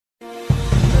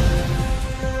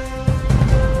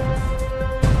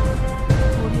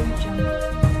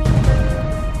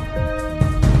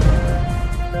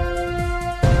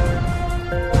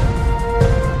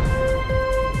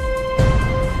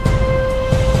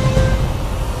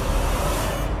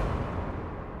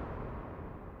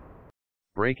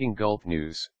Breaking Gulf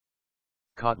News.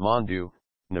 Kathmandu,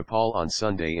 Nepal on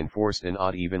Sunday enforced an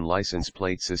odd-even license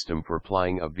plate system for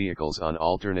plying of vehicles on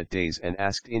alternate days and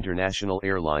asked international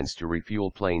airlines to refuel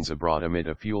planes abroad amid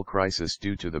a fuel crisis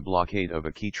due to the blockade of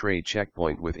a key trade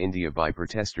checkpoint with India by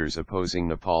protesters opposing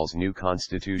Nepal's new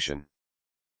constitution.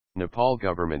 Nepal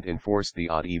government enforced the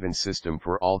odd-even system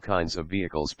for all kinds of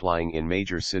vehicles plying in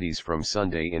major cities from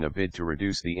Sunday in a bid to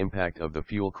reduce the impact of the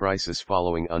fuel crisis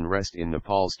following unrest in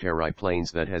Nepal's Terai plains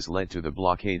that has led to the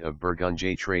blockade of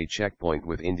Birgunj trade checkpoint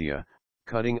with India,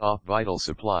 cutting off vital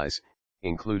supplies,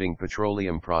 including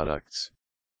petroleum products.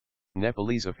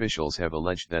 Nepalese officials have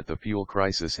alleged that the fuel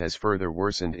crisis has further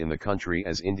worsened in the country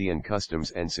as Indian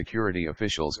customs and security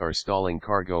officials are stalling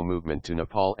cargo movement to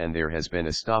Nepal and there has been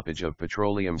a stoppage of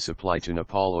petroleum supply to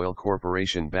Nepal Oil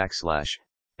Corporation /NOC/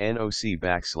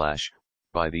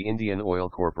 by the Indian Oil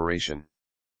Corporation.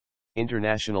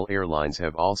 International airlines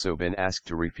have also been asked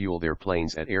to refuel their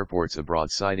planes at airports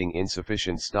abroad citing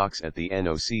insufficient stocks at the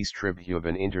NOC's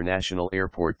Tribhuvan International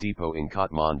Airport Depot in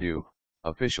Kathmandu,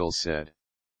 officials said.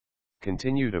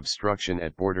 Continued obstruction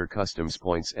at border customs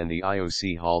points and the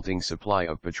IOC halting supply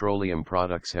of petroleum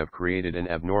products have created an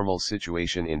abnormal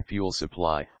situation in fuel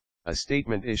supply, a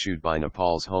statement issued by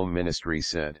Nepal's Home Ministry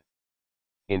said.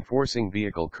 Enforcing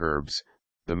vehicle curbs,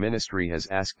 the ministry has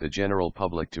asked the general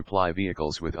public to ply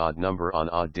vehicles with odd number on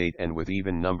odd date and with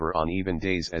even number on even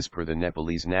days as per the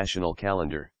Nepalese national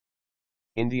calendar.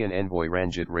 Indian envoy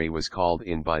Ranjit Ray was called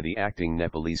in by the acting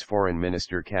Nepalese Foreign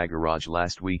Minister Kaguraj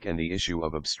last week and the issue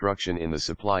of obstruction in the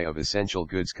supply of essential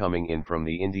goods coming in from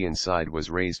the Indian side was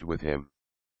raised with him.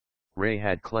 Ray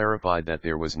had clarified that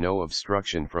there was no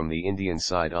obstruction from the Indian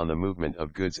side on the movement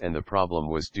of goods and the problem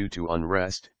was due to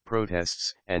unrest,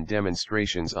 protests, and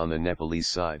demonstrations on the Nepalese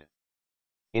side.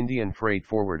 Indian freight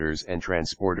forwarders and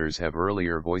transporters have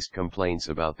earlier voiced complaints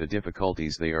about the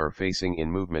difficulties they are facing in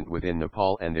movement within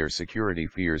Nepal and their security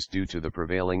fears due to the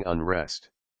prevailing unrest.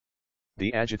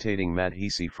 The agitating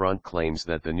Madhesi Front claims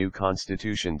that the new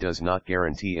constitution does not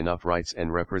guarantee enough rights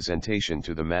and representation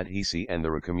to the Madhesi and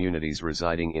the communities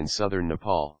residing in southern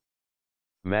Nepal.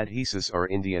 Madhesis are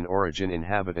Indian origin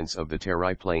inhabitants of the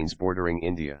Terai plains bordering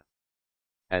India.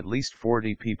 At least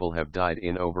 40 people have died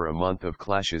in over a month of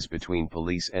clashes between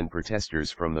police and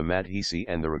protesters from the Madhesi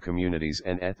and the communities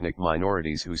and ethnic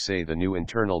minorities who say the new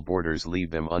internal borders leave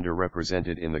them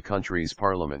underrepresented in the country's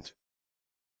parliament.